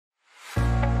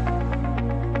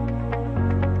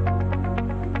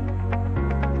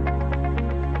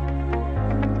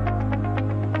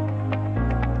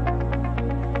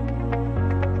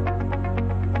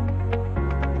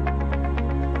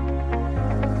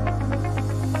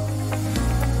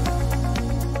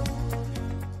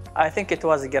I think it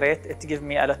was great. It gave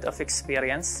me a lot of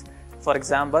experience. For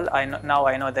example, now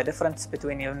I know the difference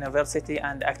between university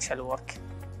and actual work.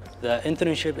 The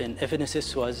internship in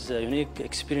FNSS was a unique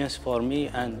experience for me,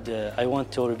 and I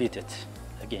want to repeat it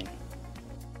again.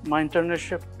 My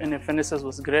internship in FNSS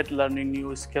was great, learning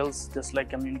new skills, just like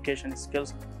communication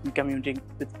skills and communicating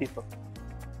with people.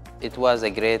 It was a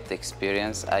great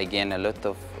experience. I gained a lot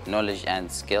of knowledge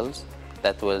and skills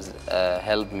that will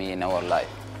help me in our life.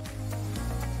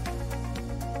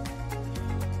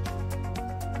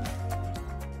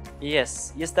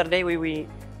 Yes, yesterday we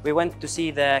went to see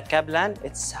the Kaplan.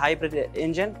 It's hybrid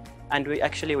engine, and we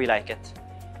like it.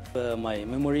 My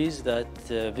memories that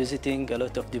visiting a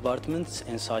lot of departments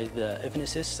inside the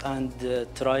FNSS and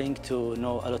trying to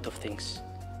know a lot of things.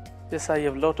 Yes, I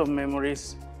have a lot of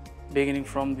memories, beginning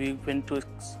from we went to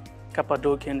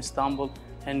Cappadocia in Istanbul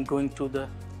and going to the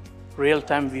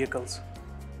real-time vehicles.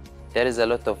 There is a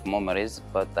lot of memories,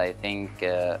 but I think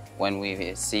when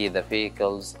we see the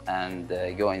vehicles and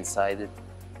go inside it,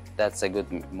 that's a good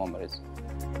memories.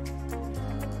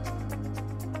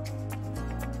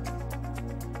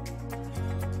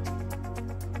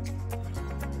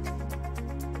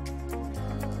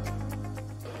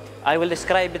 I will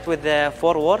describe it with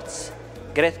 4 words: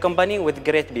 great company with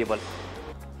great people.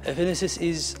 FNSS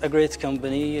is a great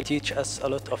company. It teaches us a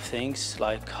lot of things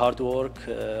like hard work,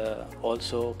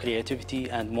 also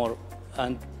creativity,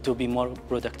 and to be more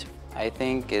productive. I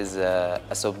think is a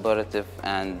supportive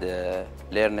and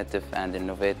learnative and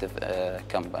innovative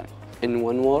company. In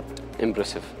one word,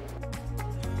 impressive.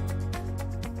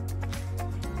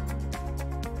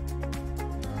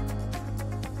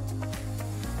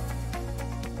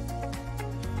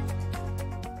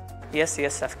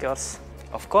 Yes, of course.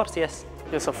 Of course, yes.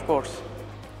 Yes, of course.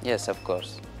 Yes, of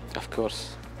course. Of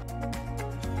course.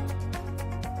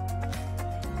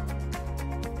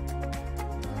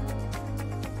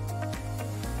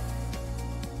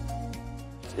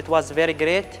 It was very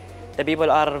great. The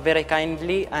people are very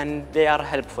kindly and they are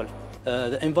helpful.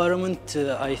 The environment,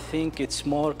 I think it's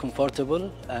more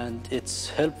comfortable and it's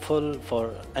helpful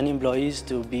for any employees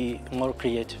to be more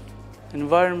creative.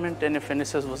 Environment in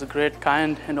FNSS was great,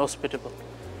 kind and hospitable.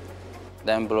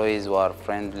 The employees were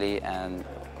friendly and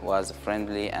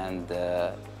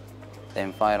the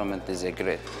environment is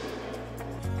great.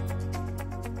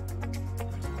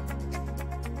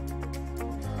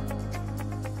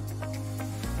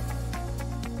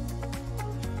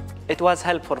 It was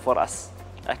helpful for us,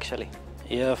 actually.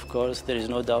 Yeah, of course, there is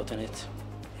no doubt in it.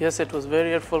 Yes, it was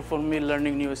very helpful for me,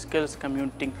 learning new skills,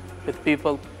 communicating with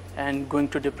people, and going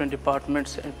to different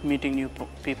departments and meeting new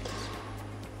people.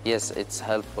 Yes, it's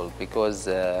helpful because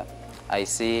I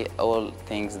see all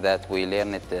things that we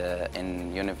learned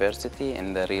in university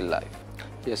in the real life.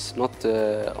 Yes, not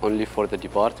only for the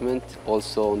department,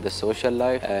 also in the social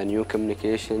life, new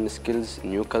communication skills,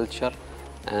 new culture,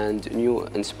 and new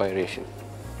inspiration.